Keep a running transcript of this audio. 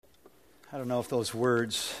I don't know if those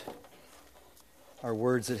words are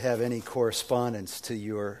words that have any correspondence to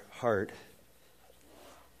your heart.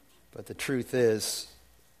 But the truth is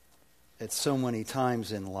that so many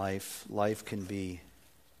times in life can be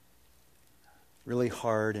really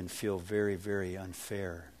hard and feel very, very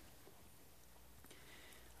unfair.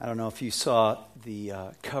 I don't know if you saw the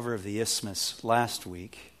cover of the Isthmus last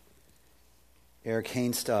week. Eric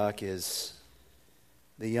Hainstock is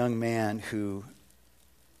the young man who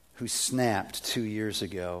snapped 2 years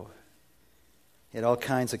ago. He had all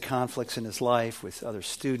kinds of conflicts in his life with other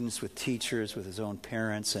students, with teachers, with his own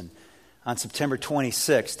parents. And on September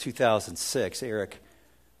 26, 2006, Eric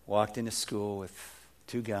walked into school with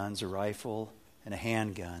 2 guns, a rifle and a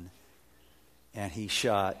handgun, and he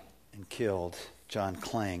shot and killed John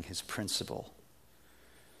Klang, his principal.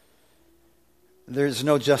 There's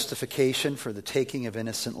no justification for the taking of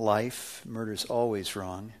innocent life. Murder is always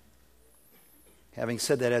wrong. Having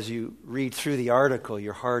said that, as you read through the article,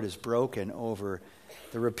 your heart is broken over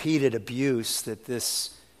the repeated abuse that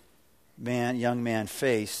this young man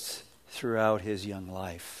faced throughout his young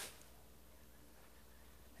life.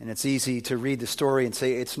 And it's easy to read the story and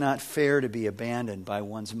say it's not fair to be abandoned by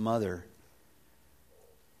one's mother.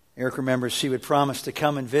 Eric remembers she would promise to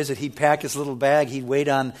come and visit. He'd pack his little bag. He'd wait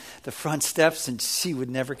on the front steps, and she would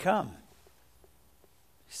never come.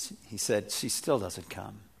 He said, she still doesn't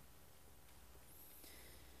come.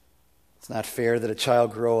 It's not fair that a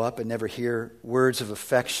child grow up and never hear words of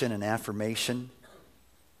affection and affirmation.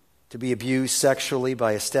 To be abused sexually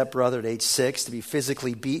by a stepbrother at age 6. To be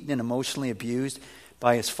physically beaten and emotionally abused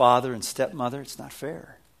by his father and stepmother. It's not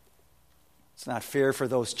fair. It's not fair for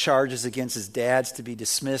those charges against his dads to be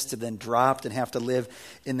dismissed and then dropped and have to live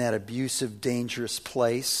in that abusive, dangerous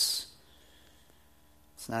place.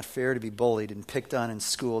 It's not fair to be bullied and picked on in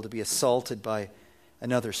school, to be assaulted by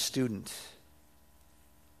another student.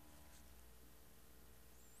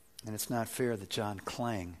 And it's not fair that John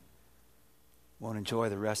Klang won't enjoy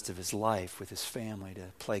the rest of his life with his family, to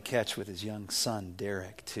play catch with his young son,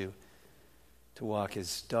 Derek, to walk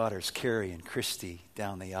his daughters, Carrie and Christy,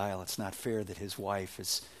 down the aisle. It's not fair that his wife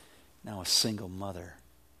is now a single mother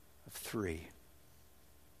of 3.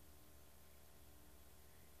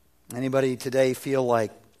 Anybody today feel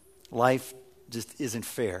like life just isn't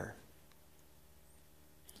fair?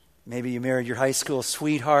 Maybe you married your high school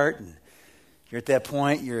sweetheart and you're at that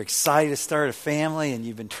point, you're excited to start a family, and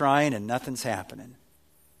you've been trying and nothing's happening.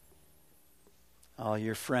 All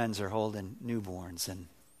your friends are holding newborns, and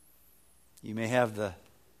you may have the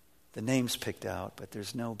names picked out, but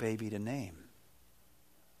there's no baby to name.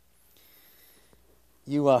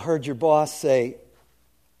 You heard your boss say,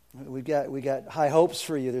 we got high hopes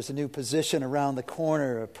for you. There's a new position around the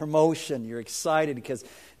corner, a promotion. You're excited because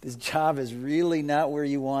this job is really not where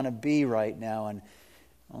you want to be right now, and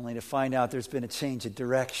only to find out there's been a change of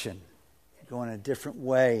direction. You're going a different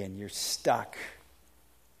way and you're stuck.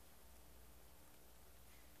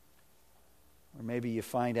 Or maybe you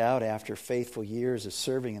find out after faithful years of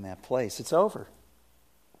serving in that place, it's over.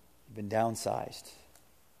 You've been downsized.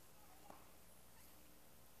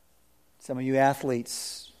 Some of you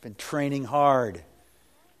athletes have been training hard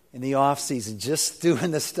in the off season, just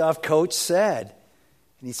doing the stuff Coach said.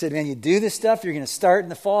 And he said, man, you do this stuff, you're going to start in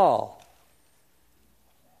the fall.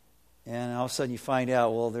 And all of a sudden you find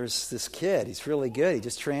out, well, there's this kid. He's really good. He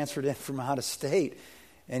just transferred in from out of state.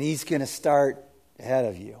 And he's going to start ahead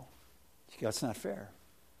of you. You go, it's not fair.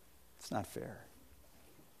 It's not fair.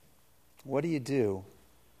 What do you do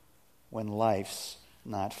when life's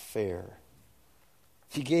not fair?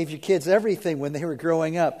 You gave your kids everything when they were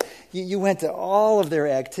growing up. You went to all of their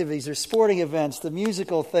activities, their sporting events, the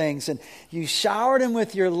musical things, and you showered them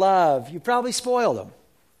with your love. You probably spoiled them.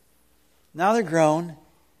 Now they're grown.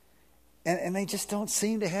 And they just don't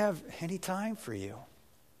seem to have any time for you.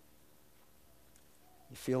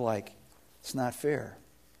 You feel like it's not fair.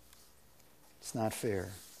 It's not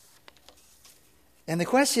fair. And the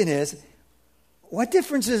question is, what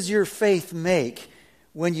difference does your faith make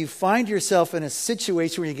when you find yourself in a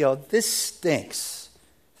situation where you go, this stinks.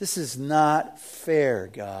 This is not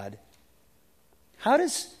fair, God. How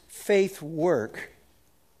does faith work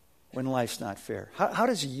when life's not fair? How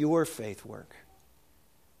does your faith work?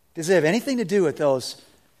 Does it have anything to do with those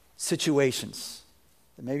situations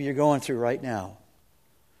that maybe you're going through right now?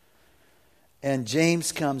 And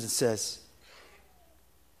James comes and says,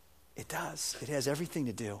 it does. It has everything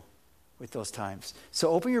to do with those times. So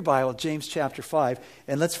open your Bible, James chapter 5,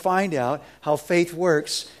 and let's find out how faith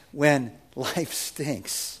works when life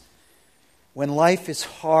stinks, when life is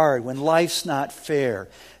hard, when life's not fair.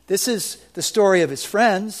 This is the story of his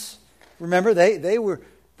friends. Remember, they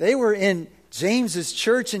were in James's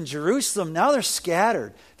church in Jerusalem, now they're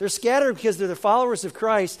scattered. They're scattered because they're the followers of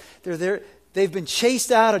Christ. They're there. They've been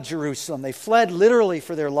chased out of Jerusalem. They fled literally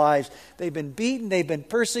for their lives. They've been beaten. They've been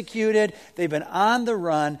persecuted. They've been on the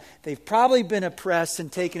run. They've probably been oppressed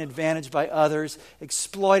and taken advantage by others,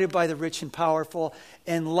 exploited by the rich and powerful.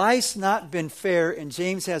 And life's not been fair, and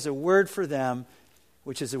James has a word for them,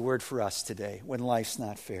 which is a word for us today, when life's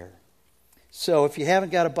not fair. So if you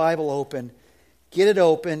haven't got a Bible open, get it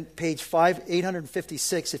open, page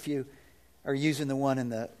 856 if you are using the one in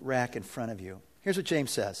the rack in front of you. Here's what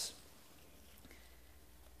James says.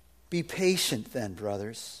 Be patient then,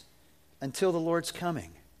 brothers, until the Lord's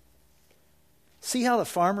coming. See how the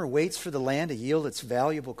farmer waits for the land to yield its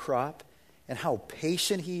valuable crop, and how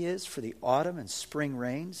patient he is for the autumn and spring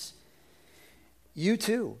rains? You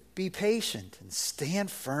too, be patient and stand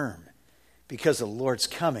firm, because the Lord's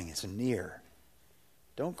coming is near.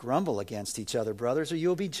 Don't grumble against each other, brothers, or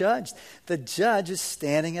you'll be judged. The judge is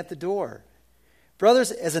standing at the door.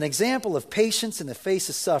 Brothers, as an example of patience in the face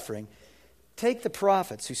of suffering, take the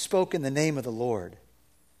prophets who spoke in the name of the Lord.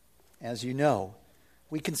 As you know,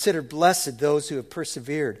 we consider blessed those who have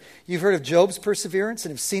persevered. You've heard of Job's perseverance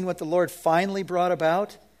and have seen what the Lord finally brought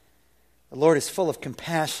about. The Lord is full of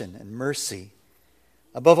compassion and mercy.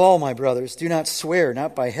 Above all, my brothers, do not swear,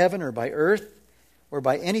 not by heaven or by earth or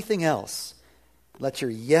by anything else. Let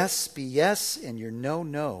your yes be yes and your no,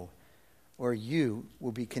 no, or you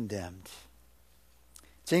will be condemned.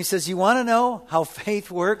 James says, you want to know how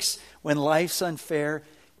faith works when life's unfair?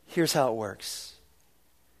 Here's how it works.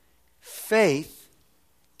 Faith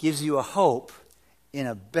gives you a hope in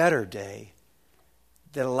a better day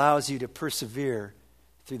that allows you to persevere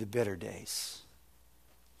through the bitter days.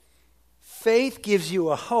 Faith gives you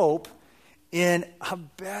a hope in a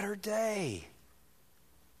better day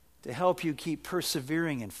to help you keep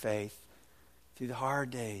persevering in faith through the hard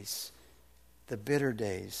days, the bitter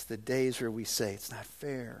days, the days where we say, it's not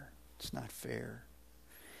fair, it's not fair.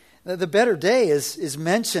 Now, the better day is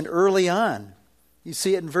mentioned early on. You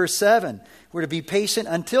see it in verse 7. We're to be patient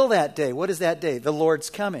until that day. What is that day? The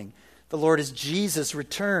Lord's coming. The Lord is Jesus'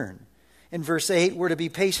 return. In verse 8, we're to be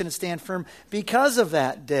patient and stand firm because of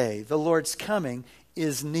that day. The Lord's coming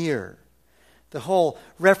is near. The whole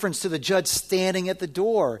reference to the judge standing at the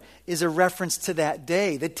door is a reference to that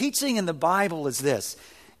day. The teaching in the Bible is this.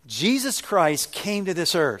 Jesus Christ came to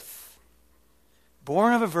this earth,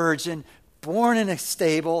 born of a virgin, born in a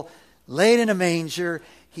stable, laid in a manger.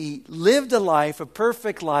 He lived a life, a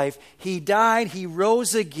perfect life. He died. He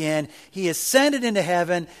rose again. He ascended into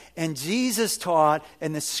heaven. And Jesus taught,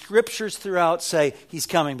 and the scriptures throughout say, he's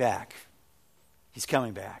coming back. He's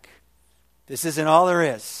coming back. This isn't all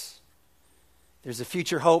there is. There's a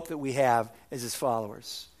future hope that we have as his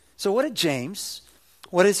followers. So what did James,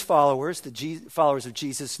 what his followers, followers of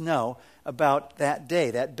Jesus, know about that day,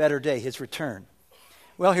 that better day, his return?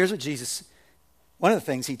 Well, here's what Jesus, one of the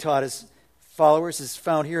things he taught his followers is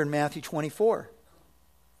found here in Matthew 24.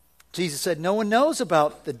 Jesus said, no one knows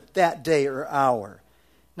about that day or hour,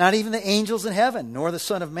 not even the angels in heaven, nor the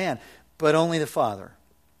Son of Man, but only the Father.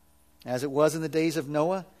 As it was in the days of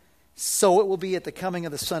Noah, so it will be at the coming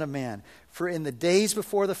of the Son of Man. For in the days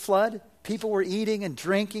before the flood, people were eating and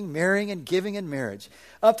drinking, marrying and giving in marriage,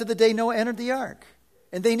 up to the day Noah entered the ark.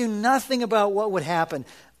 And they knew nothing about what would happen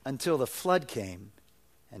until the flood came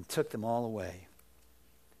and took them all away.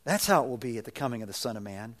 That's how it will be at the coming of the Son of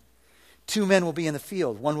Man. 2 men will be in the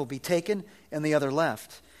field. One will be taken and the other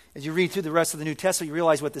left. As you read through the rest of the New Testament, you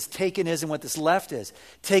realize what this taken is and what this left is.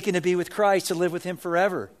 Taken to be with Christ, to live with him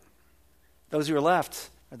forever. Those who are left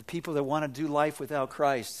are the people that want to do life without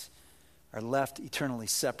Christ, are left eternally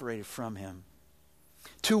separated from him.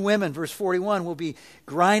 2 women, verse 41, will be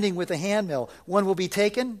grinding with a handmill. One will be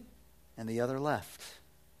taken and the other left.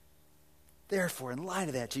 Therefore, in light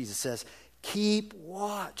of that, Jesus says, keep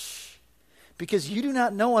watch, because you do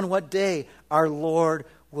not know on what day our Lord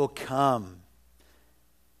will come.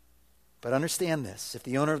 But understand this, if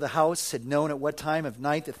the owner of the house had known at what time of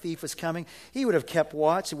night the thief was coming, he would have kept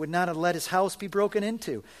watch and would not have let his house be broken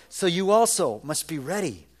into. So you also must be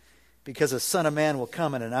ready, because the Son of Man will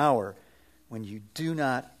come in an hour when you do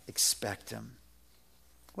not expect him.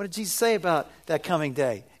 What did Jesus say about that coming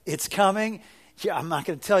day? It's coming. Yeah, I'm not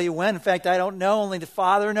going to tell you when. In fact, I don't know. Only the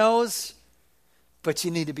Father knows. But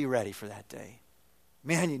you need to be ready for that day.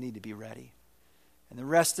 Man, you need to be ready. And the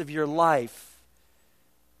rest of your life,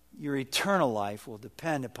 your eternal life, will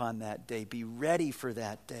depend upon that day. Be ready for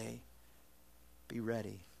that day. Be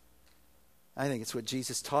ready. I think it's what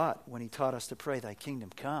Jesus taught when he taught us to pray, thy kingdom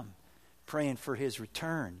come. Praying for his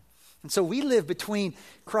return. And so we live between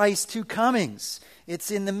Christ's two comings. It's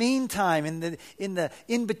in the meantime, in the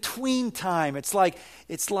in-between time. It's like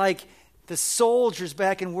the soldiers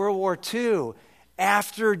back in World War II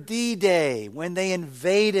after D-Day, when they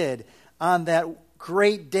invaded on that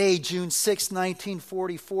great day, June 6,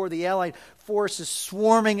 1944, the Allied forces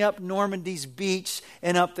swarming up Normandy's beach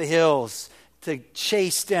and up the hills to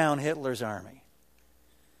chase down Hitler's army.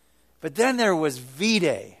 But then there was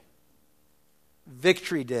V-Day,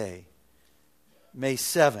 Victory Day, May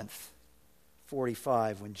 7th,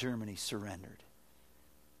 45, when Germany surrendered.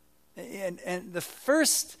 And the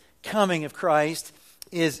first coming of Christ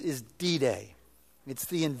is D-Day. It's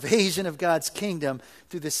the invasion of God's kingdom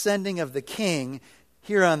through the sending of the king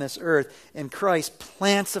here on this earth, and Christ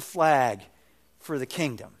plants a flag for the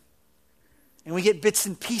kingdom. And we get bits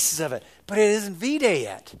and pieces of it, but it isn't V-Day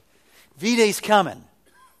yet. V-Day's coming.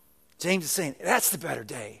 James is saying, that's the better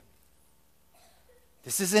day.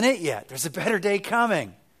 This isn't it yet. There's a better day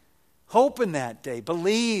coming. Hope in that day.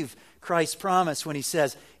 Believe Christ's promise when he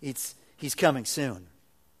says he's coming soon.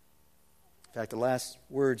 In fact, the last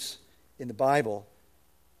words in the Bible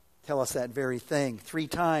tell us that very thing. 3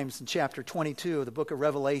 times in chapter 22 of the book of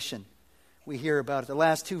Revelation, we hear about it. The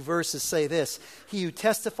last 2 verses say this: he who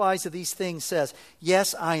testifies of these things says,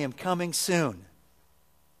 yes, I am coming soon.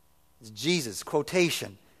 It's Jesus,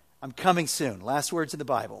 quotation. I'm coming soon. Last words in the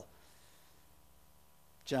Bible.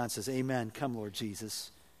 John says, amen. Come, Lord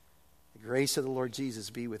Jesus. The grace of the Lord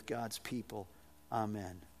Jesus be with God's people.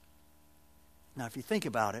 Amen. Now, if you think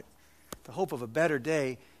about it, the hope of a better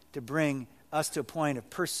day to bring us to a point of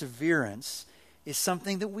perseverance is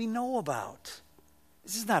something that we know about.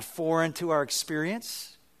 This is not foreign to our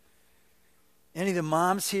experience. Any of the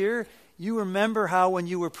moms here, you remember how when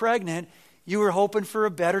you were pregnant, you were hoping for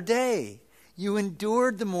a better day. You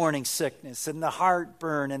endured the morning sickness and the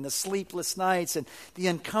heartburn and the sleepless nights and the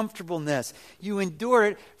uncomfortableness. You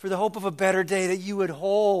endured it for the hope of a better day that you would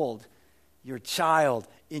hold your child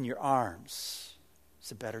in your arms.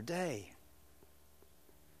 It's a better day.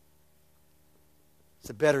 It's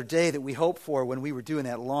a better day that we hoped for when we were doing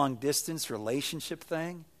that long-distance relationship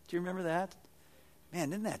thing. Do you remember that? Man,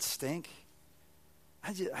 didn't that stink?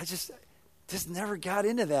 I just never got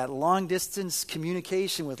into that long-distance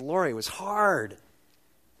communication with Lori. It was hard.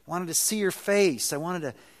 I wanted to see her face. I wanted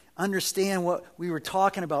to understand what we were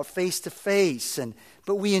talking about face to face.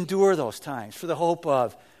 But we endure those times for the hope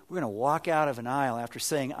of we're going to walk out of an aisle after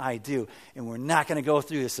saying I do, and we're not going to go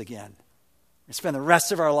through this again. And spend the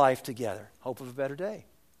rest of our life together. Hope of a better day.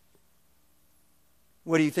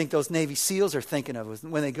 What do you think those Navy SEALs are thinking of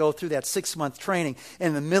when they go through that 6-month training and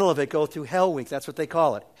in the middle of it go through Hell Week? That's what they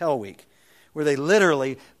call it, Hell Week. Where they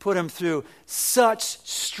literally put them through such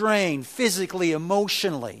strain, physically,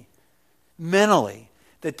 emotionally, mentally,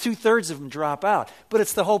 that 2/3 of them drop out. But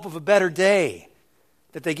it's the hope of a better day.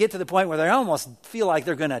 That they get to the point where they almost feel like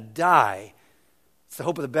they're going to die. It's the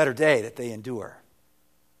hope of the better day that they endure.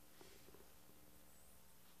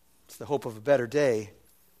 It's the hope of a better day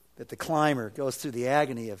that the climber goes through the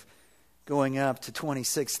agony of going up to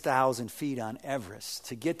 26,000 feet on Everest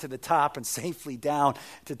to get to the top and safely down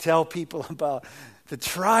to tell people about the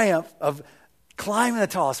triumph of climbing the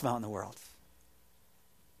tallest mountain in the world.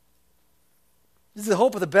 This is the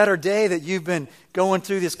hope of the better day that you've been going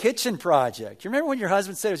through this kitchen project. You remember when your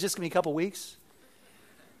husband said it was just going to be a couple weeks?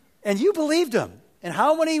 And you believed him. And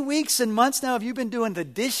how many weeks and months now have you been doing the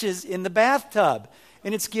dishes in the bathtub?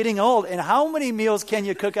 And it's getting old. And how many meals can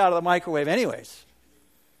you cook out of the microwave anyways?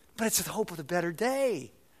 But it's the hope of the better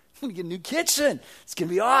day. We're going to get a new kitchen. It's going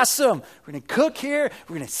to be awesome. We're going to cook here.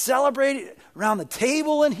 We're going to celebrate it around the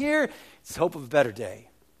table in here. It's the hope of a better day.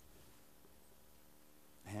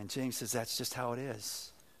 And James says that's just how it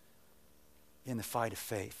is in the fight of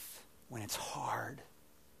faith. When it's hard,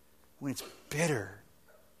 when it's bitter,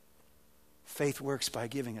 faith works by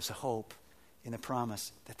giving us a hope in the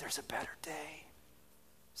promise that there's a better day.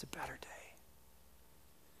 It's a better day.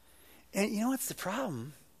 And you know what's the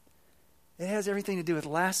problem? It has everything to do with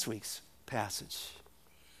last week's passage.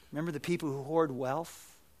 Remember the people who hoard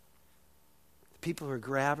wealth? The people who are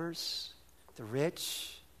grabbers? The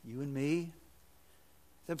rich? You and me?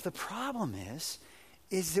 The problem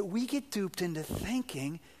is that we get duped into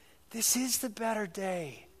thinking this is the better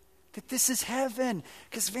day. That this is heaven.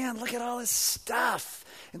 Because, man, look at all this stuff.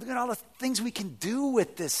 And look at all the things we can do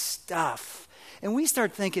with this stuff. And we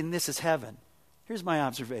start thinking this is heaven. Here's my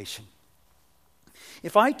observation.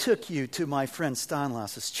 If I took you to my friend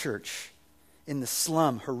Stanlas's church in the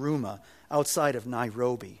slum Huruma outside of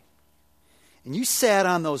Nairobi, and you sat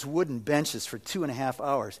on those wooden benches for 2.5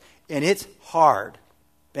 hours, and it's hard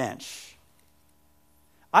bench,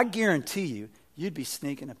 I guarantee you you'd be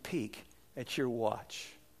sneaking a peek at your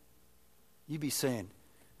watch. You'd be saying,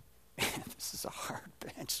 man, this is a hard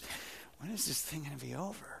bench. When is this thing going to be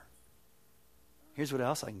over? Here's what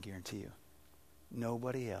else I can guarantee you.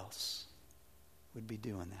 Nobody else would be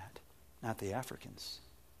doing that. Not the Africans.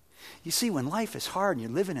 You see, when life is hard and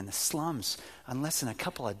you're living in the slums on less than a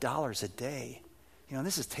couple of dollars a day,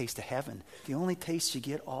 this is taste of heaven. The only taste you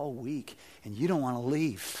get all week, and you don't want to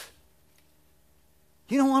leave.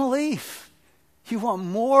 You don't want to leave. You want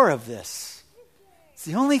more of this. It's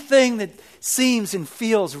the only thing that seems and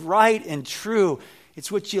feels right and true.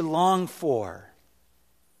 It's what you long for.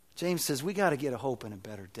 James says we got to get a hope in a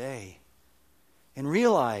better day. And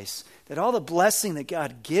realize that all the blessing that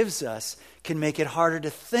God gives us can make it harder to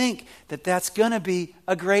think that that's going to be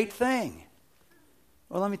a great thing.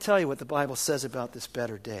 Well, let me tell you what the Bible says about this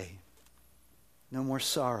better day. No more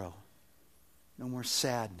sorrow. No more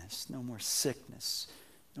sadness. No more sickness.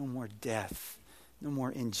 No more death. No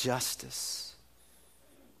more injustice.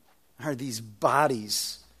 Are these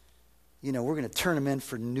bodies, we're going to turn them in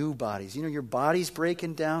for new bodies. Your body's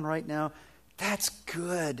breaking down right now. That's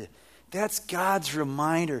good. That's God's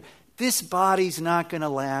reminder. This body's not going to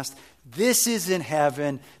last. This is in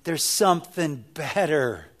heaven. There's something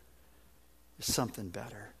better. There's something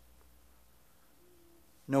better.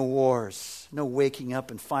 No wars. No waking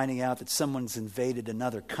up and finding out that someone's invaded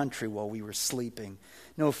another country while we were sleeping.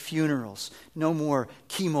 No funerals. No more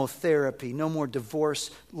chemotherapy. No more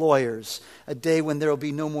divorce lawyers. A day when there will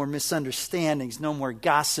be no more misunderstandings. No more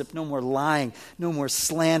gossip. No more lying. No more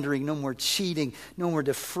slandering. No more cheating. No more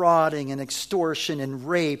defrauding and extortion and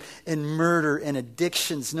rape and murder and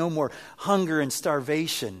addictions. No more hunger and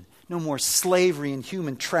starvation. No more slavery and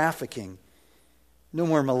human trafficking. No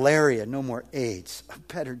more malaria, no more AIDS. A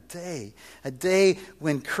better day. A day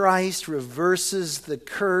when Christ reverses the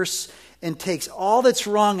curse and takes all that's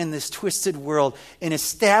wrong in this twisted world and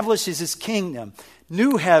establishes his kingdom.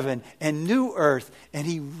 New heaven and new earth. And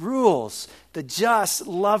he rules, the just,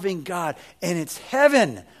 loving God. And it's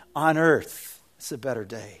heaven on earth. It's a better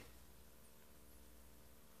day.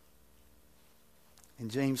 And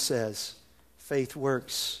James says, faith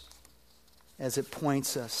works as it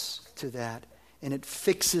points us to that. And it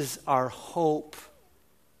fixes our hope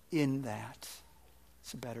in that.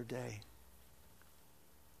 It's a better day.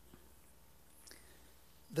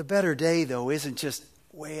 The better day, though, isn't just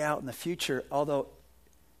way out in the future, although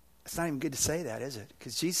it's not even good to say that, is it?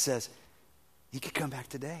 Because Jesus says he could come back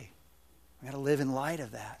today. We've got to live in light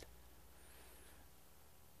of that.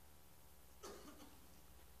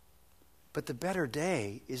 But the better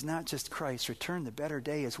day is not just Christ's return. The better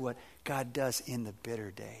day is what God does in the bitter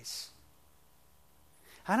days.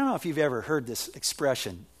 I don't know if you've ever heard this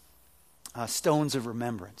expression, stones of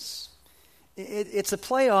remembrance. It's a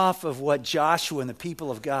play off of what Joshua and the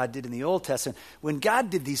people of God did in the Old Testament. When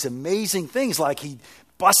God did these amazing things, like he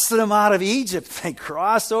busted them out of Egypt, they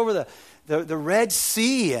crossed over the Red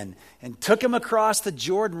Sea and took them across the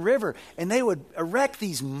Jordan River. And they would erect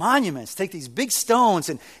these monuments, take these big stones,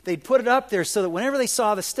 and they'd put it up there so that whenever they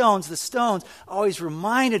saw the stones always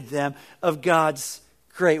reminded them of God's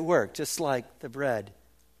great work, just like the bread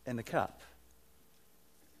and the cup.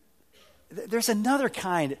 There's another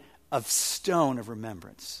kind of stone of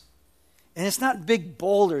remembrance. And it's not big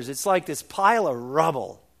boulders. It's like this pile of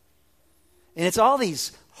rubble. And it's all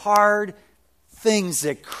these hard things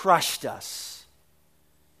that crushed us.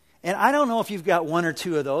 And I don't know if you've got one or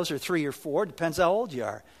two of those or three or four. It depends how old you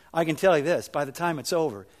are. I can tell you this. By the time it's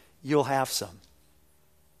over, you'll have some.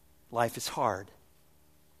 Life is hard.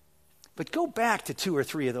 But go back to two or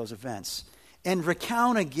three of those events and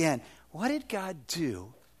recount again, what did God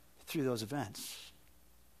do through those events?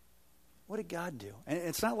 What did God do? And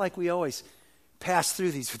it's not like we always pass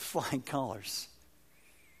through these with flying colors.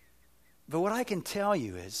 But what I can tell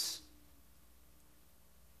you is,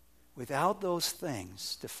 without those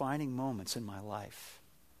things, defining moments in my life,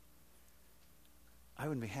 I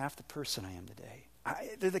wouldn't be half the person I am today.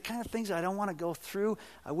 They're the kind of things I don't want to go through.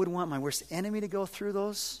 I wouldn't want my worst enemy to go through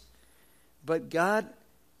those. But God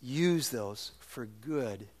used those for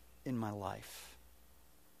good in my life.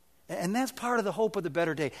 And that's part of the hope of the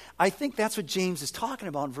better day. I think that's what James is talking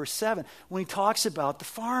about in verse 7 when he talks about the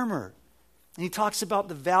farmer. And he talks about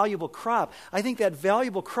the valuable crop. I think that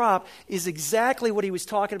valuable crop is exactly what he was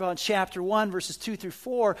talking about in chapter 1, verses 2 through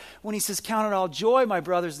 4, when he says, count it all joy, my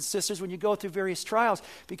brothers and sisters, when you go through various trials,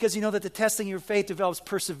 because you know that the testing of your faith develops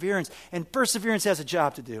perseverance. And perseverance has a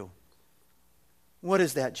job to do. What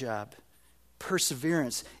is that job?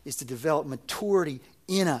 Perseverance is to develop maturity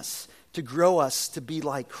in us, to grow us to be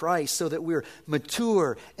like Christ so that we're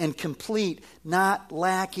mature and complete, not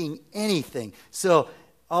lacking anything. So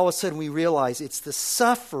all of a sudden we realize it's the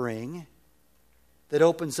suffering that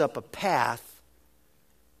opens up a path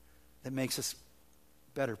that makes us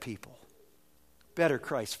better people, better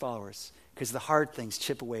Christ followers, because the hard things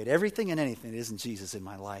chip away at everything and anything that isn't Jesus in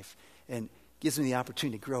my life and gives me the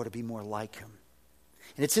opportunity to grow to be more like him.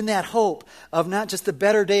 And it's in that hope of not just the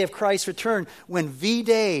better day of Christ's return, when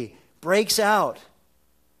V-Day breaks out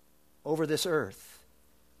over this earth,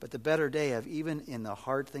 but the better day of even in the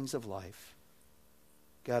hard things of life,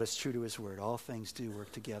 God is true to his word. All things do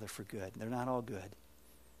work together for good. They're not all good,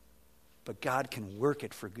 but God can work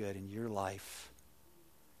it for good in your life.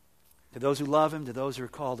 To those who love him, to those who are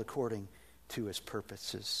called according to his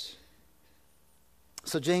purposes.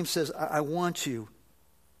 So James says, I want you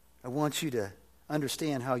to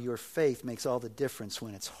understand how your faith makes all the difference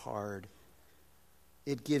when it's hard.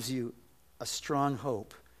 It gives you a strong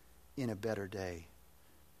hope in a better day.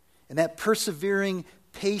 And that persevering,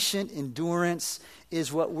 patient endurance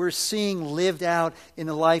is what we're seeing lived out in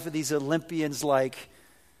the life of these Olympians like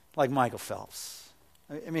Michael Phelps.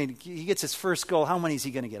 I mean, he gets his first goal. How many is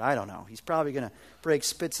he going to get? I don't know. He's probably going to break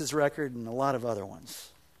Spitz's record and a lot of other ones.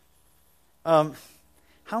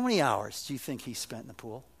 How many hours do you think he spent in the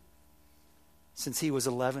pool? Since he was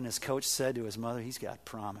 11, his coach said to his mother, he's got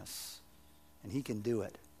promise, and he can do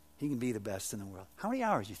it. He can be the best in the world. How many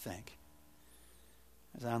hours do you think?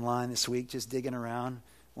 I was online this week just digging around.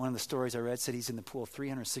 One of the stories I read said he's in the pool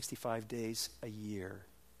 365 days a year.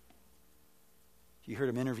 You heard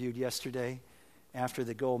him interviewed yesterday. After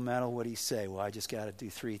the gold medal, what did he say? Well, I just got to do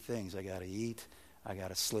three things. I got to eat, I got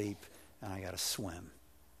to sleep, and I got to swim.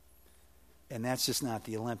 And that's just not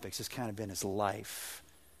the Olympics. It's kind of been his life.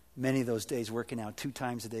 Many of those days working out 2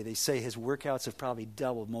 times a day. They say his workouts have probably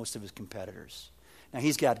doubled most of his competitors. Now,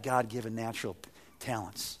 he's got God-given natural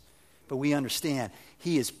talents. But we understand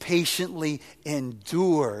he is patiently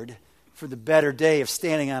endured for the better day of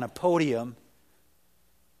standing on a podium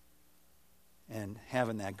and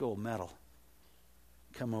having that gold medal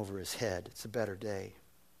come over his head. It's a better day.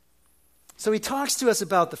 So he talks to us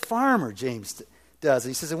about the farmer, James does.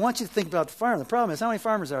 He says, I want you to think about the farmer. The problem is, how many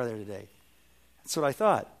farmers are there today? That's what I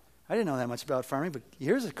thought. I didn't know that much about farming, but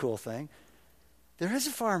here's a cool thing. There is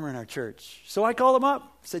a farmer in our church. So I called him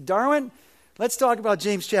up, said, Darwin, let's talk about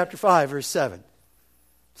James chapter 5, verse 7.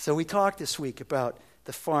 So we talked this week about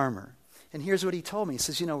the farmer. And here's what he told me. He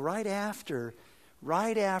says, right after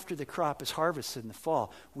the crop is harvested in the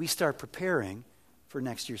fall, we start preparing for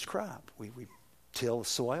next year's crop. We till the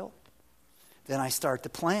soil. Then I start to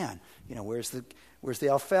plan. Where's the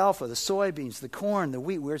alfalfa, the soybeans, the corn, the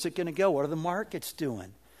wheat? Where's it going to go? What are the markets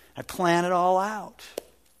doing? I plan it all out.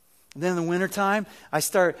 And then in the wintertime, I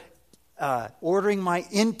start ordering my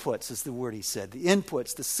inputs, is the word he said. The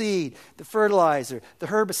inputs, the seed, the fertilizer, the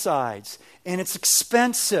herbicides. And it's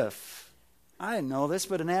expensive. I didn't know this,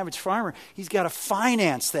 but an average farmer, he's got to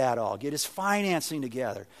finance that all, get his financing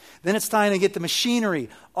together. Then it's time to get the machinery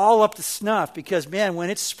all up to snuff because, man,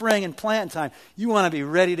 when it's spring and plant time, you want to be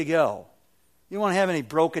ready to go. You don't want to have any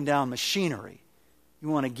broken down machinery. You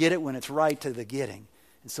want to get it when it's right to the getting.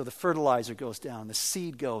 And so the fertilizer goes down, the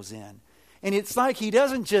seed goes in. And it's like he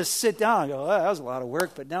doesn't just sit down and go, that was a lot of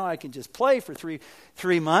work, but now I can just play for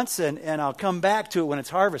three months and I'll come back to it when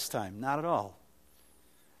it's harvest time. Not at all.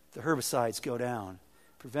 The herbicides go down,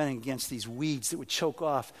 preventing against these weeds that would choke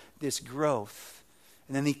off this growth.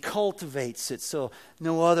 And then he cultivates it so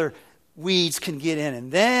no other weeds can get in.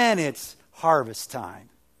 And then it's harvest time.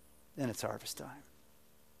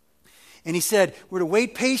 And he said, we're to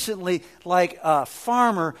wait patiently like a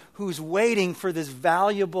farmer who's waiting for this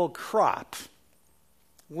valuable crop.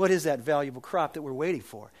 What is that valuable crop that we're waiting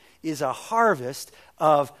for? Is a harvest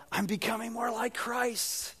of, I'm becoming more like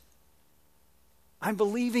Christ. I'm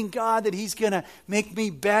believing God that he's going to make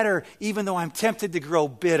me better even though I'm tempted to grow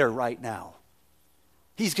bitter right now.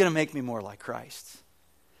 He's going to make me more like Christ.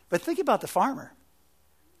 But think about the farmer.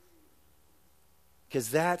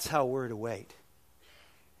 Because that's how we're to wait.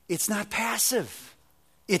 It's not passive.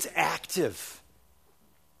 It's active.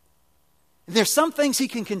 There's some things he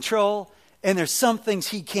can control and there's some things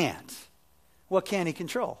he can't. What can he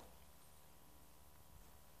control?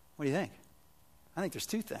 What do you think? I think there's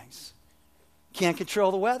 2 things. Can't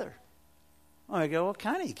control the weather. Oh, I go, well,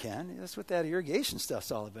 kind of you can. That's what that irrigation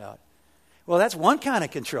stuff's all about. Well, that's one kind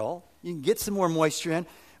of control. You can get some more moisture in.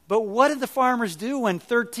 But what did the farmers do when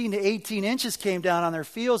 13 to 18 inches came down on their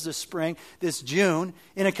fields this June,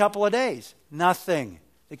 in a couple of days? Nothing.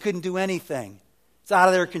 They couldn't do anything. It's out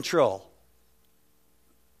of their control.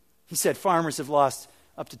 He said farmers have lost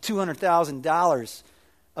up to $200,000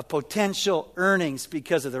 of potential earnings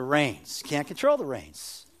because of the rains. Can't control the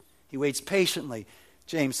rains. He waits patiently,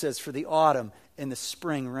 James says, for the autumn in the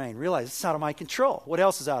spring rain. Realize it's out of my control. What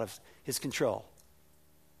else is out of his control?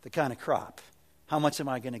 The kind of crop. How much am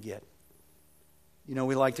I going to get? You know,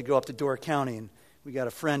 we like to go up to Door County, and we got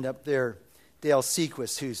a friend up there, Dale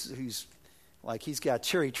Sequist, who's like, he's got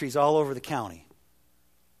cherry trees all over the county.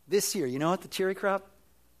 This year, you know what the cherry crop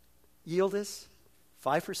yield is?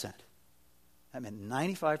 5%. That meant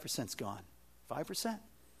 95% is gone. 5%.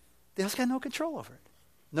 Dale's got no control over it.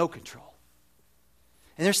 No control.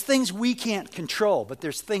 And there's things we can't control, but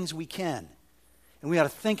there's things we can. And we ought to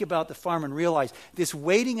think about the farmer and realize this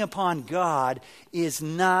waiting upon God is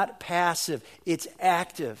not passive, it's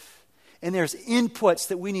active. And there's inputs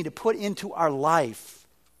that we need to put into our life.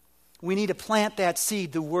 We need to plant that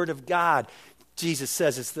seed, the Word of God, Jesus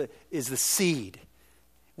says is the seed.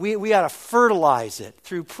 We ought to fertilize it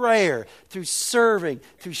through prayer, through serving,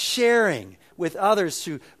 through sharing with others,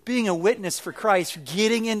 through being a witness for Christ,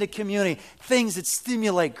 getting into community, things that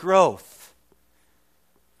stimulate growth.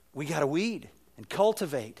 We got to weed and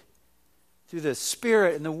cultivate through the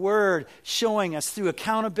Spirit and the Word, showing us through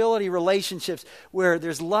accountability relationships where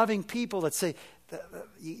there's loving people that say,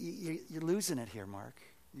 you're losing it here, Mark.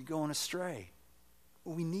 You're going astray.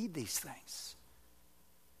 Well, we need these things.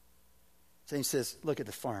 James says, look at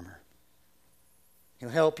the farmer. He'll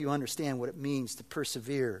help you understand what it means to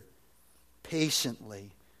persevere,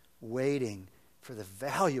 patiently waiting for the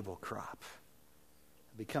valuable crop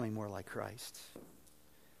of becoming more like Christ.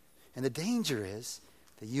 And the danger is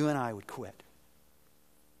that you and I would quit.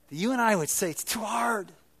 That you and I would say, it's too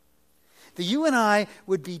hard. That you and I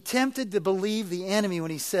would be tempted to believe the enemy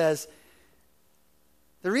when he says,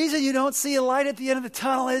 the reason you don't see a light at the end of the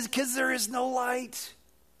tunnel is because there is no light.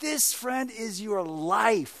 This, friend, is your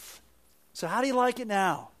life. So how do you like it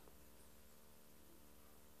now?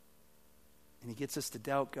 And he gets us to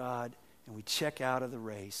doubt God, and we check out of the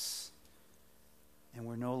race. And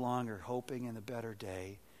we're no longer hoping in the better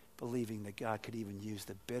day, believing that God could even use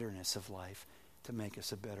the bitterness of life to make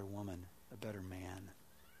us a better woman, a better man.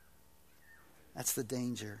 That's the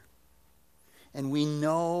danger. And we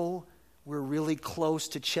know we're really close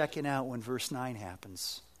to checking out when verse 9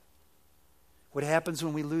 happens. What happens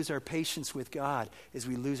when we lose our patience with God is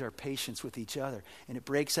we lose our patience with each other. And it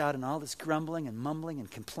breaks out in all this grumbling and mumbling and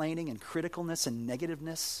complaining and criticalness and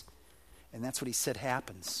negativeness. And that's what he said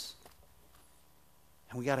happens.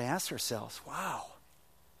 And we got to ask ourselves, wow,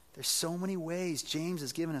 there's so many ways James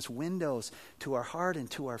has given us windows to our heart and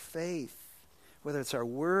to our faith. Whether it's our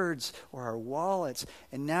words or our wallets.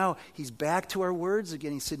 And now he's back to our words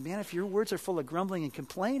again. He said, man, if your words are full of grumbling and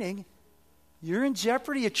complaining, you're in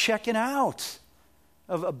jeopardy of checking out,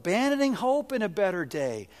 of abandoning hope in a better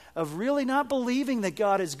day, of really not believing that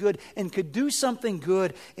God is good and could do something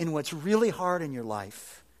good in what's really hard in your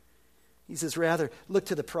life. He says, rather, look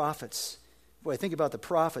to the prophets. Boy, think about the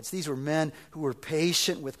prophets. These were men who were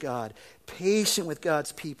patient with God, patient with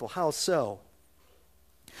God's people. How so?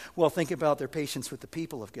 Well, think about their patience with the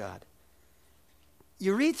people of God.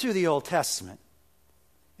 You read through the Old Testament,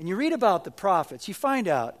 and you read about the prophets, you find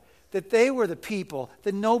out that they were the people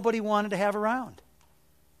that nobody wanted to have around.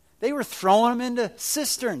 They were throwing them into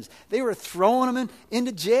cisterns. They were throwing them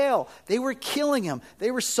into jail. They were killing them.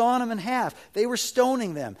 They were sawing them in half. They were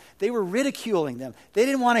stoning them. They were ridiculing them. They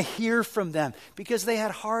didn't want to hear from them because they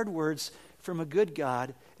had hard words from a good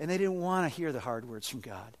God, and they didn't want to hear the hard words from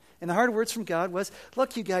God. And the hard words from God was,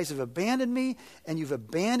 look, you guys have abandoned me, and you've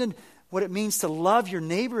abandoned what it means to love your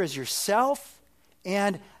neighbor as yourself,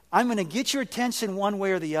 and I'm going to get your attention one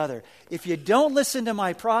way or the other. If you don't listen to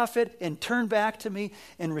my prophet and turn back to me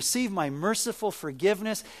and receive my merciful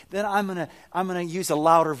forgiveness, then I'm going to use a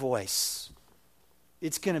louder voice.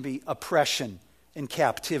 It's going to be oppression and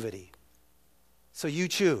captivity. So you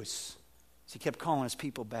choose. So he kept calling his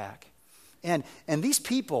people back. And these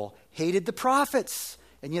people hated the prophets.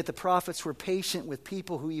 And yet the prophets were patient with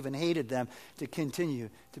people who even hated them to continue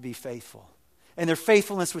to be faithful. And their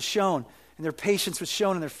faithfulness was shown. And their patience was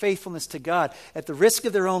shown in their faithfulness to God. At the risk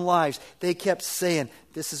of their own lives, they kept saying,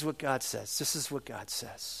 this is what God says. This is what God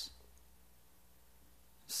says.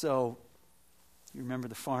 So, you remember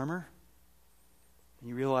the farmer? And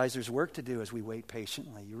you realize there's work to do as we wait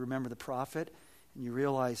patiently. You remember the prophet? And you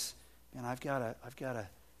realize, man, I've got to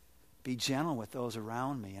be gentle with those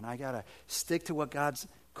around me. And I got to stick to what God's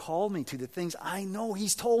called me to, the things I know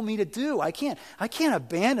he's told me to do. I can't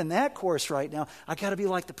abandon that course right now. I got to be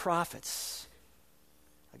like the prophets.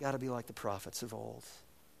 I got to be like the prophets of old.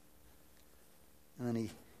 And then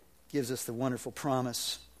he gives us the wonderful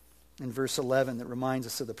promise in verse 11 that reminds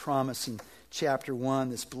us of the promise in chapter 1,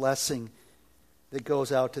 this blessing that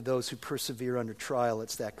goes out to those who persevere under trial.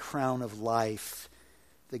 It's that crown of life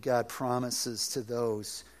that God promises to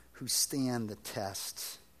those who stand the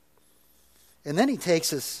test. And then he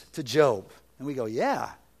takes us to Job. And we go,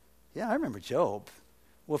 yeah, I remember Job.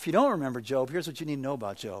 Well, if you don't remember Job, here's what you need to know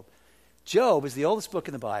about Job. Job is the oldest book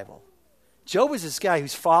in the Bible. Job is this guy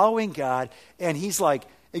who's following God, and he's like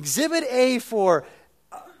exhibit A for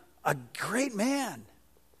a great man.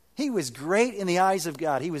 He was great in the eyes of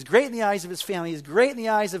God. He was great in the eyes of his family. He was great in the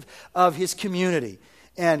eyes of his community.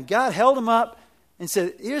 And God held him up and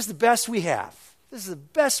said, here's the best we have. This is the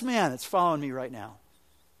best man that's following me right now.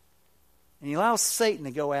 And he allows Satan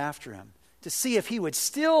to go after him to see if he would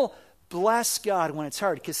still bless God when it's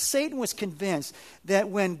hard. Because Satan was convinced that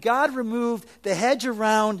when God removed the hedge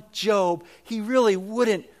around Job, he really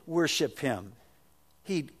wouldn't worship him.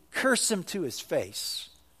 He'd curse him to his face.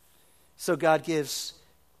 So God gives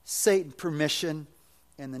Satan permission,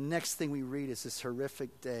 and the next thing we read is this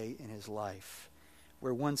horrific day in his life,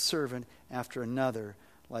 where one servant after another,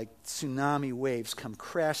 like tsunami waves, come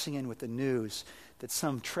crashing in with the news that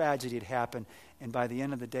some tragedy had happened, and by the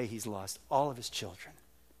end of the day, he's lost all of his children.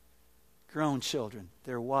 Grown children,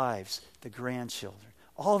 their wives, the grandchildren.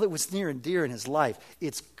 All that was near and dear in his life,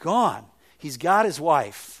 it's gone. He's got his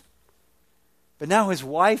wife. But now his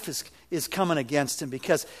wife is coming against him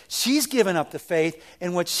because she's given up the faith,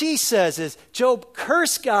 and what she says is, Job,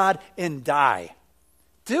 curse God and die.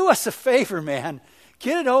 Do us a favor, man.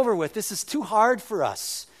 Get it over with. This is too hard for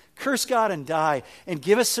us. Curse God and die, and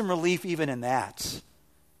give us some relief even in that.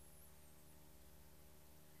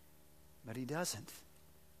 But he doesn't.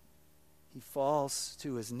 He falls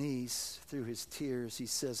to his knees through his tears. He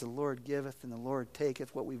says, the Lord giveth and the Lord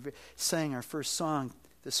taketh. What we sang our first song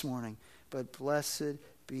this morning. But blessed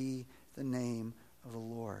be the name of the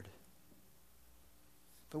Lord.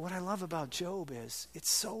 But what I love about Job is it's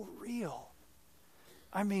so real.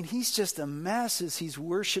 I mean, he's just a mess as he's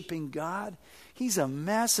worshiping God. He's a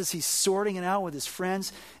mess as he's sorting it out with his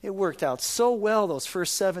friends. It worked out so well those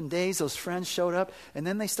first 7 days. Those friends showed up, and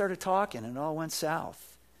then they started talking, and it all went south.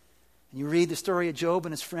 And you read the story of Job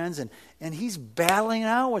and his friends, and he's battling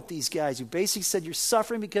out with these guys who basically said, you're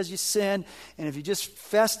suffering because you sinned, and if you just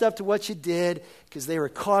fessed up to what you did, because they were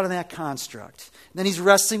caught in that construct. And then he's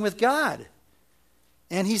wrestling with God,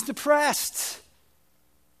 and he's depressed.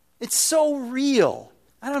 It's so real.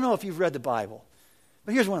 I don't know if you've read the Bible,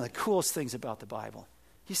 but here's one of the coolest things about the Bible.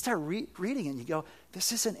 You start reading it, and you go,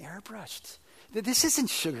 this isn't airbrushed. This isn't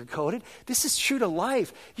sugar-coated. This is true to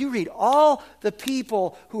life. You read all the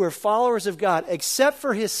people who are followers of God except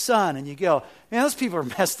for his son, and you go, man, those people are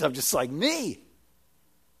messed up just like me.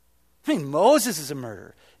 I mean, Moses is a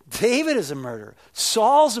murderer. David is a murderer.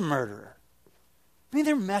 Saul's a murderer. I mean,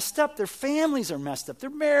 they're messed up. Their families are messed up.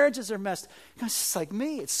 Their marriages are messed up. It's just like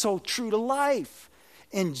me. It's so true to life.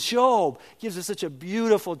 And Job gives us such a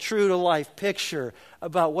beautiful, true-to-life picture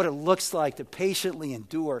about what it looks like to patiently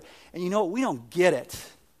endure. And you know what? We don't get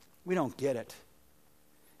it. We don't get it.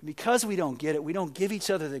 And because we don't get it, we don't give each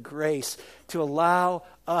other the grace to allow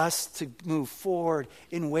us to move forward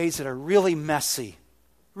in ways that are really messy.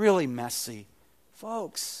 Really messy.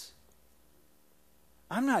 Folks,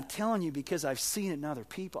 I'm not telling you because I've seen it in other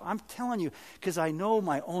people. I'm telling you because I know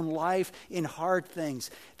my own life in hard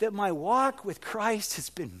things, that my walk with Christ has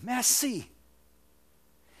been messy.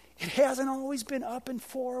 It hasn't always been up and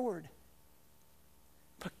forward.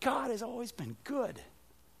 But God has always been good.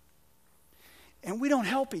 And we don't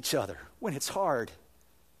help each other when it's hard.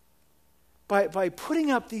 By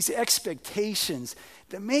putting up these expectations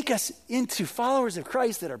that make us into followers of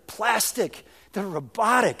Christ that are plastic, that are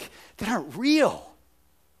robotic, that aren't real.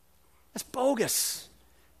 That's bogus.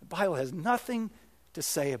 The Bible has nothing to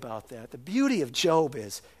say about that. The beauty of Job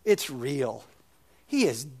is it's real. He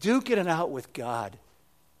is duking it out with God.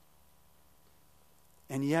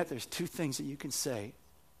 And yet there's two things that you can say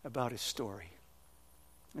about his story.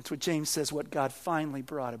 That's what James says, what God finally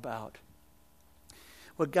brought about.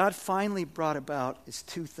 What God finally brought about is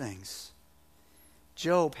two things.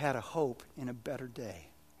 Job had a hope in a better day.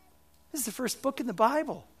 This is the first book in the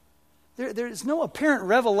Bible. There's no apparent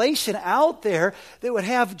revelation out there that would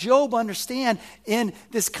have Job understand in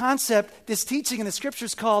this concept, this teaching in the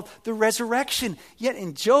scriptures called the resurrection. Yet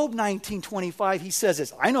in Job 19:25, he says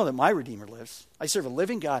this, I know that my Redeemer lives. I serve a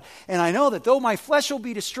living God. And I know that though my flesh will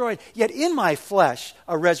be destroyed, yet in my flesh,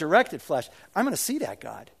 a resurrected flesh, I'm going to see that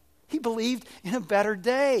God. He believed in a better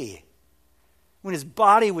day. When his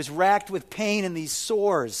body was racked with pain and these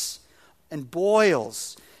sores and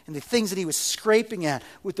boils, and the things that he was scraping at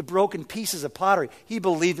with the broken pieces of pottery, he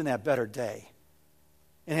believed in that better day.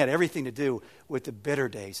 And it had everything to do with the bitter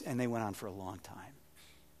days, and they went on for a long time.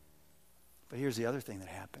 But here's the other thing that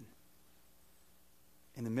happened.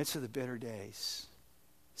 In the midst of the bitter days,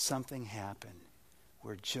 something happened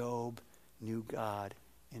where Job knew God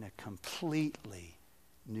in a completely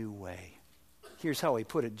new way. Here's how he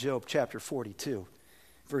put it, Job chapter 42,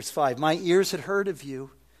 verse 5. My ears had heard of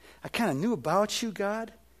you. I kind of knew about you,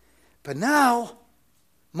 God. But now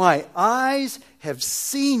my eyes have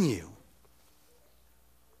seen you.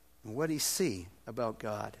 And what did he see about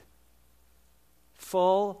God?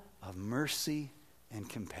 Full of mercy and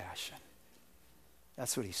compassion.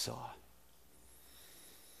 That's what he saw.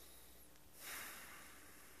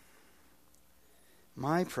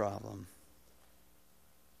 My problem,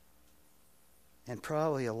 and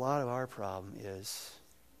probably a lot of our problem, is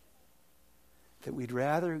that we'd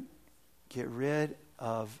rather get rid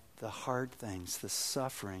of the hard things, the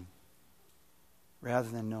suffering, rather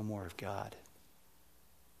than know more of God.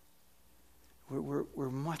 We're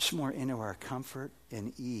much more into our comfort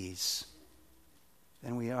and ease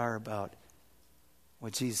than we are about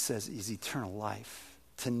what Jesus says is eternal life.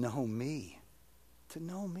 To know me. To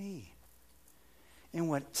know me. And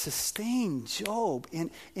what sustained Job in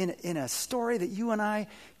a story that you and I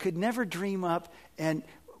could never dream up, and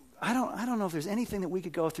I don't know if there's anything that we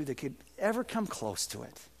could go through that could ever come close to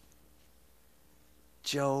it.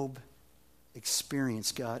 Job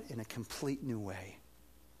experienced God in a complete new way.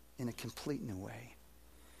 In a complete new way.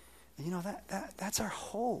 And you know, that's our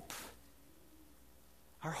hope.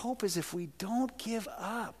 Our hope is if we don't give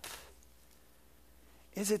up,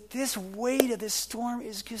 is that this weight of this storm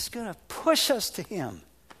is just going to push us to Him.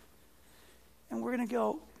 And we're going to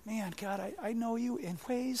go, man, God, I know you in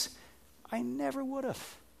ways I never would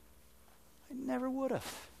have. I never would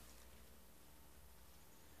have.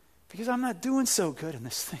 Because I'm not doing so good in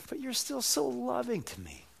this thing, but you're still so loving to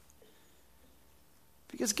me.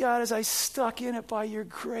 Because God, as I stuck in it by your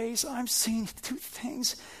grace, I'm seeing two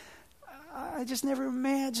things I just never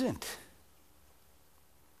imagined.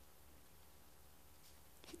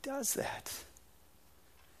 He does that.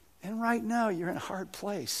 And right now, you're in a hard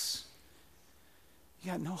place.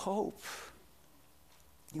 You got no hope.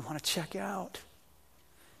 You want to check out.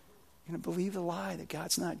 You're going to believe the lie that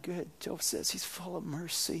God's not good. Job says he's full of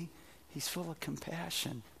mercy. He's full of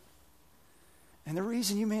compassion. And the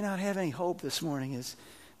reason you may not have any hope this morning is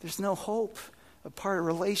there's no hope apart from a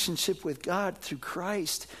relationship with God through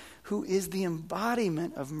Christ, who is the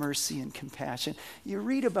embodiment of mercy and compassion. You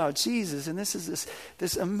read about Jesus, and this is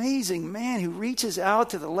this amazing man who reaches out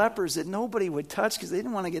to the lepers that nobody would touch because they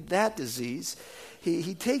didn't want to get that disease.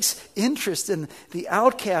 He takes interest in the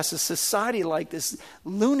outcasts of society, like this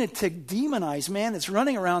lunatic, demonized man that's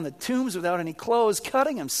running around the tombs without any clothes,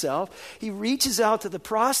 cutting himself. He reaches out to the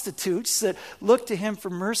prostitutes that look to him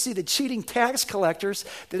for mercy, the cheating tax collectors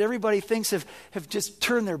that everybody thinks have just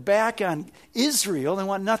turned their back on Israel and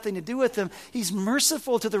want nothing to do with them. He's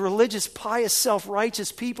merciful to the religious, pious,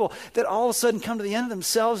 self-righteous people that all of a sudden come to the end of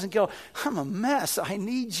themselves and go, I'm a mess. I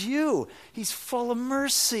need you. He's full of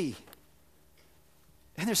mercy.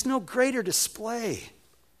 And there's no greater display.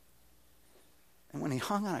 And when he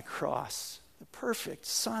hung on a cross, the perfect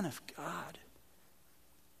Son of God,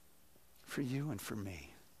 for you and for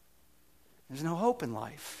me, there's no hope in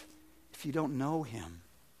life if you don't know him.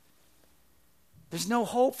 There's no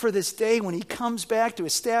hope for this day when he comes back to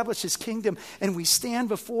establish his kingdom and we stand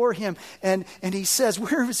before him and he says,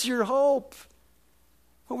 where is your hope?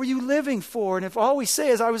 What were you living for? And if all we say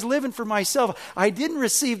is, I was living for myself, I didn't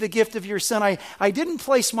receive the gift of your Son, I didn't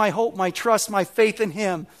place my hope, my trust, my faith in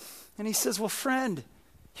him. And he says, well, friend,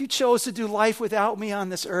 you chose to do life without me on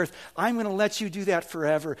this earth. I'm going to let you do that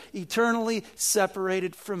forever, eternally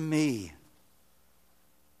separated from me.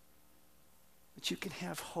 But you can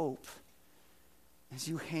have hope as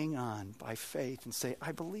you hang on by faith and say,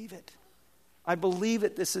 I believe it. I believe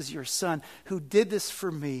that this is your Son who did this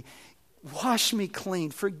for me. Wash me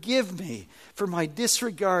clean. Forgive me for my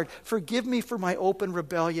disregard. Forgive me for my open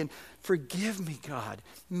rebellion. Forgive me, God.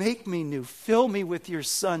 Make me new. Fill me with your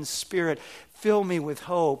Son's Spirit. Fill me with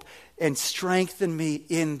hope and strengthen me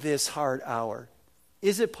in this hard hour.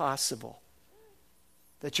 Is it possible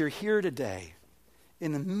that you're here today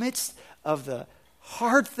in the midst of the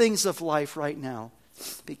hard things of life right now?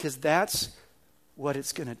 Because that's what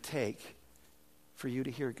it's going to take for you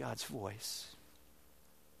to hear God's voice.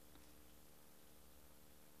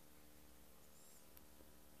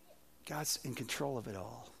 God's in control of it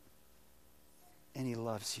all. And he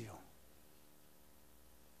loves you.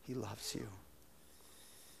 He loves you.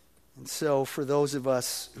 And so for those of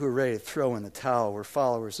us who are ready to throw in the towel, we're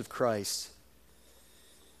followers of Christ.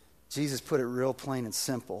 Jesus put it real plain and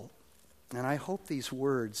simple. And I hope these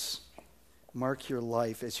words mark your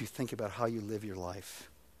life as you think about how you live your life.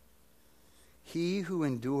 He who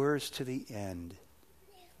endures to the end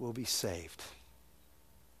will be saved.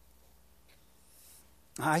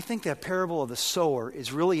 I think that parable of the sower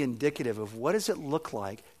is really indicative of what does it look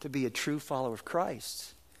like to be a true follower of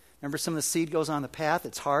Christ. Remember, some of the seed goes on the path,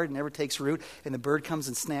 it's hard, it never takes root, and the bird comes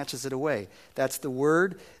and snatches it away. That's the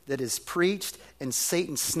word that is preached, and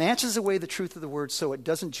Satan snatches away the truth of the word so it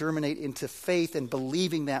doesn't germinate into faith and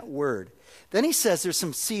believing that word. Then he says there's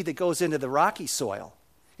some seed that goes into the rocky soil.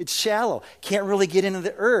 It's shallow, can't really get into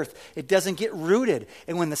the earth. It doesn't get rooted.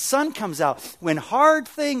 And when the sun comes out, when hard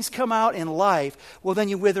things come out in life, well, then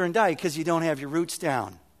you wither and die because you don't have your roots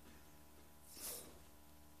down.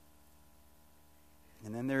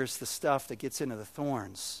 And then there's the stuff that gets into the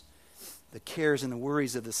thorns, the cares and the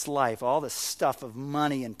worries of this life, all the stuff of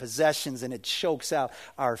money and possessions, and it chokes out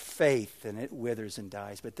our faith, and it withers and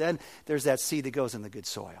dies. But then there's that seed that goes in the good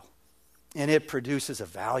soil, and it produces a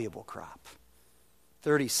valuable crop.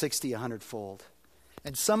 30, 60, 100-fold.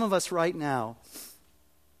 And some of us right now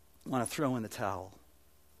want to throw in the towel.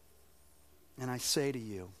 And I say to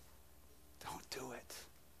you, don't do it.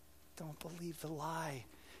 Don't believe the lie.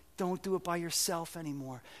 Don't do it by yourself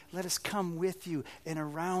anymore. Let us come with you and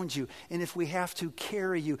around you. And if we have to,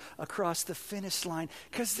 carry you across the finish line,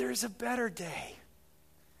 because there's a better day.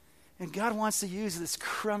 And God wants to use this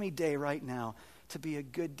crummy day right now to be a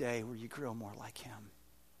good day where you grow more like Him.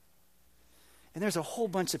 And there's a whole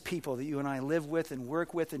bunch of people that you and I live with and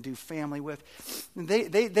work with and do family with. And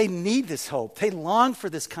they need this hope. They long for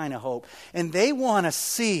this kind of hope. And they want to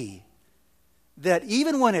see that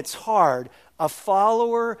even when it's hard, a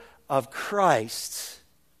follower of Christ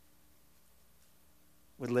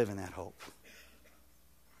would live in that hope.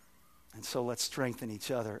 And so let's strengthen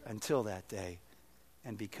each other until that day,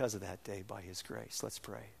 and because of that day, by His grace. Let's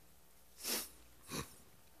pray.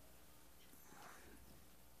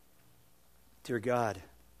 Dear God,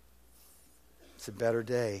 it's a better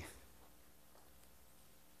day.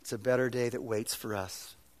 It's a better day that waits for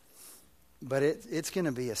us. But it's going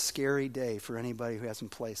to be a scary day for anybody who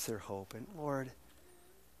hasn't placed their hope. And Lord,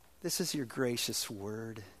 this is your gracious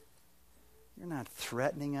word. You're not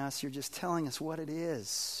threatening us. You're just telling us what it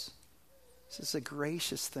is. This is a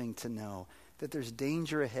gracious thing to know, that there's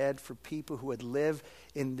danger ahead for people who would live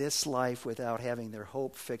in this life without having their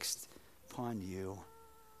hope fixed upon you.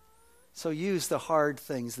 So use the hard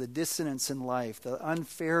things, the dissonance in life, the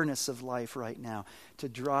unfairness of life right now to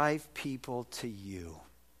drive people to you,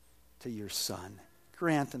 to your Son.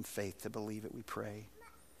 Grant them faith to believe it, we pray.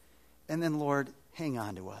 And then, Lord, hang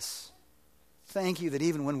on to us. Thank you that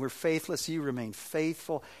even when we're faithless, you remain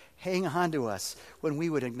faithful. Hang on to us when we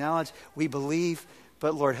would acknowledge we believe,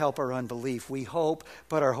 but Lord, help our unbelief. We hope,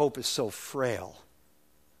 but our hope is so frail.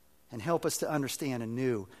 And help us to understand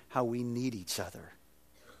anew how we need each other.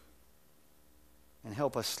 And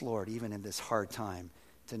help us, Lord, even in this hard time,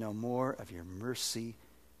 to know more of your mercy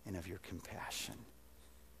and of your compassion.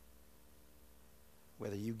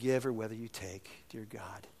 Whether you give or whether you take, dear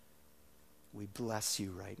God, we bless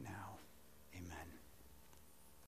you right now.